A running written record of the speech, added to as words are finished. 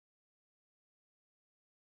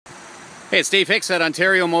Hey, it's Dave Hicks at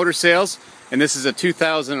Ontario Motor Sales, and this is a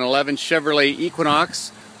 2011 Chevrolet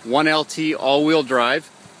Equinox 1LT all-wheel drive.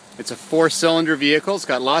 It's a 4-cylinder vehicle. It's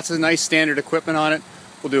got lots of nice standard equipment on it.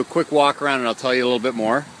 We'll do a quick walk around and I'll tell you a little bit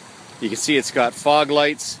more. You can see it's got fog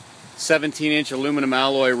lights, 17-inch aluminum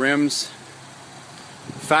alloy rims,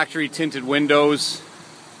 factory tinted windows.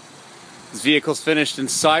 This vehicle's finished in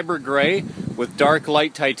cyber gray with dark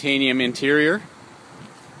light titanium interior.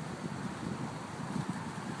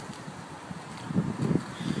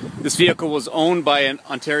 This vehicle was owned by an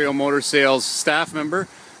Ontario Motor Sales staff member,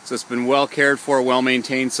 so it's been well cared for, well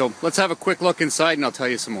maintained. So let's have a quick look inside and I'll tell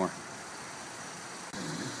you some more.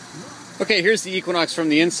 Okay, here's the Equinox from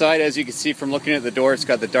the inside. As you can see from looking at the door, it's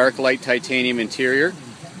got the dark light titanium interior.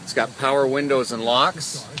 It's got power windows and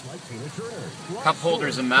locks, cup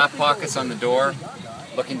holders and map pockets on the door.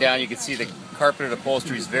 Looking down, you can see the carpeted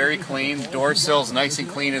upholstery is very clean. Door sill's nice and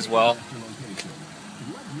clean as well.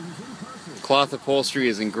 Cloth upholstery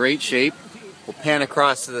is in great shape. We'll pan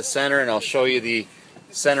across to the center and I'll show you the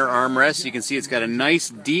center armrest. You can see it's got a nice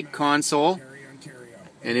deep console,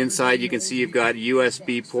 and inside you can see you've got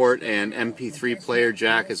USB port and MP3 player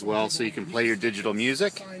jack as well, so you can play your digital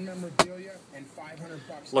music.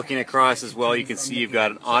 Looking across as well, you can see you've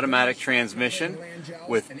got an automatic transmission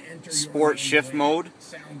with sport shift mode,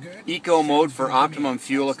 eco mode for optimum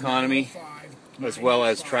fuel economy, as well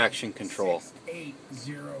as traction control.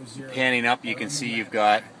 Panning up, you can see you've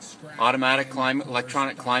got automatic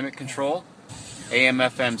electronic climate control,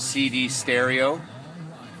 AM/FM CD stereo,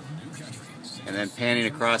 and then panning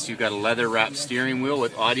across, you've got a leather wrapped steering wheel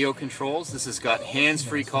with audio controls. This has got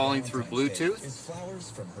hands-free calling through Bluetooth,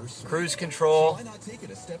 cruise control,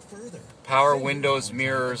 power windows,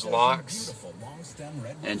 mirrors, locks,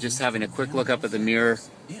 and just having a quick look up at the mirror,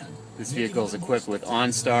 this vehicle is equipped with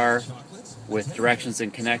OnStar, with directions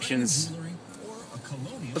and connections.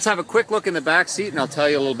 Let's have a quick look in the back seat and I'll tell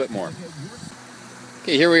you a little bit more.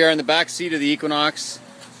 Okay, here we are in the back seat of the Equinox.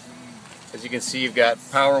 As you can see, you've got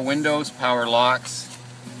power windows, power locks.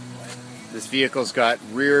 This vehicle's got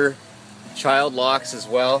rear child locks as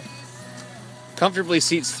well. Comfortably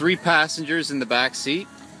seats 3 passengers in the back seat.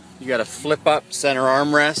 You got a flip-up center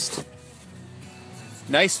armrest.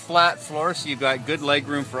 Nice flat floor, so you've got good leg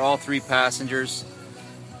room for all 3 passengers.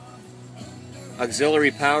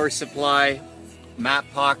 Auxiliary power supply, map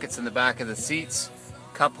pockets in the back of the seats,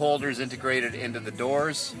 cup holders integrated into the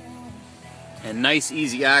doors, and nice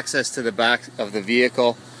easy access to the back of the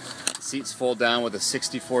vehicle. Seats fold down with a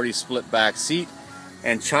 60/40 split back seat,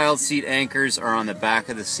 and child seat anchors are on the back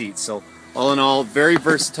of the seat. So all in all, very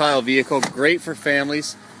versatile vehicle, great for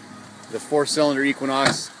families. The 4-cylinder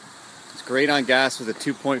Equinox is great on gas with a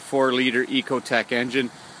 2.4-liter Ecotec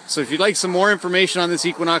engine. So if you'd like some more information on this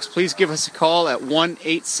Equinox, please give us a call at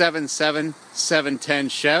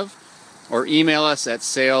 1-877-710-CHEV or email us at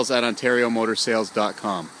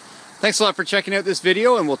sales@ontariomotorsales.com. Thanks a lot for checking out this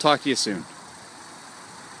video, and we'll talk to you soon.